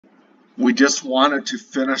We just wanted to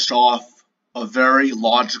finish off a very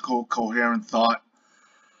logical, coherent thought.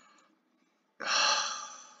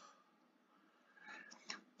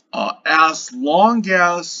 As long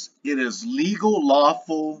as it is legal,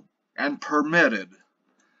 lawful, and permitted,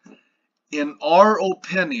 in our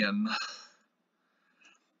opinion,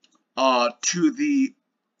 to the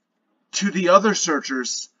other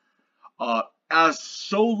searchers, as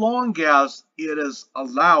so long as it is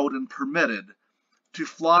allowed and permitted to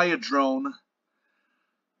fly a drone,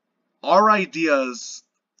 our ideas,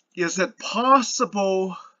 is it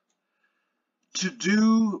possible to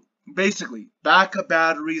do basically backup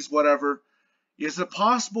batteries, whatever? Is it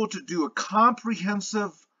possible to do a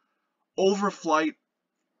comprehensive overflight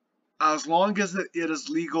as long as it is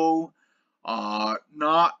legal,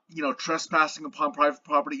 not trespassing upon private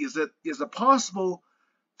property? Is it possible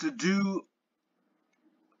to do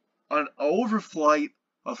an overflight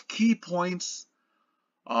of key points?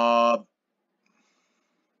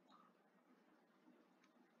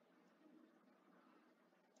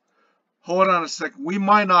 Hold on a second. We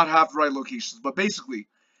might not have the right locations, but basically,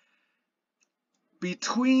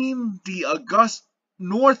 between the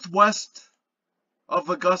northwest of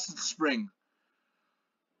Augusta Spring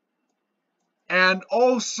and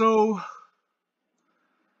also,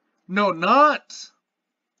 no, not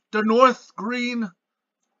the North Green,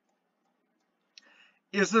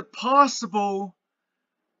 is it possible,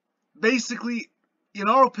 basically, in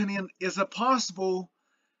our opinion, is it possible,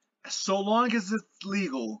 so long as it's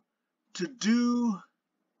legal, to do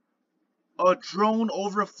a drone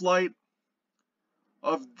overflight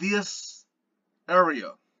of this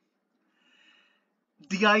area?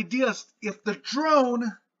 The idea is, if the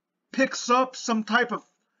drone picks up some type of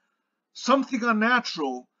something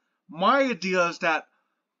unnatural, my idea is that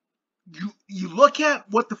you look at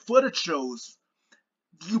what the footage shows,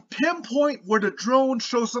 you pinpoint where the drone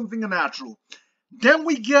shows something unnatural, then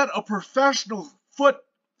we get a professional foot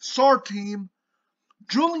SAR team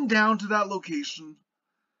drilling down to that location.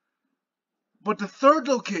 But the third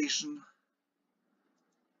location,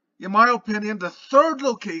 in my opinion, the third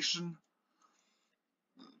location,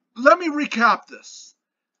 let me recap this.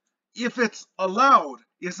 If it's allowed,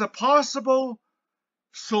 is it possible,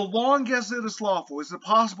 so long as it is lawful, is it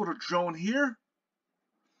possible to drone here?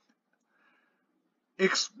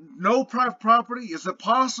 No private property. Is it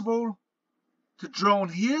possible to drone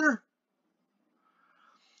here?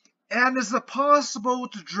 And is it possible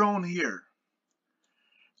to drone here?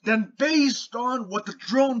 Then based on what the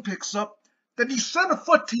drone picks up, then you send a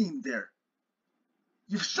foot team there.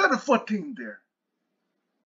 You send a foot team there.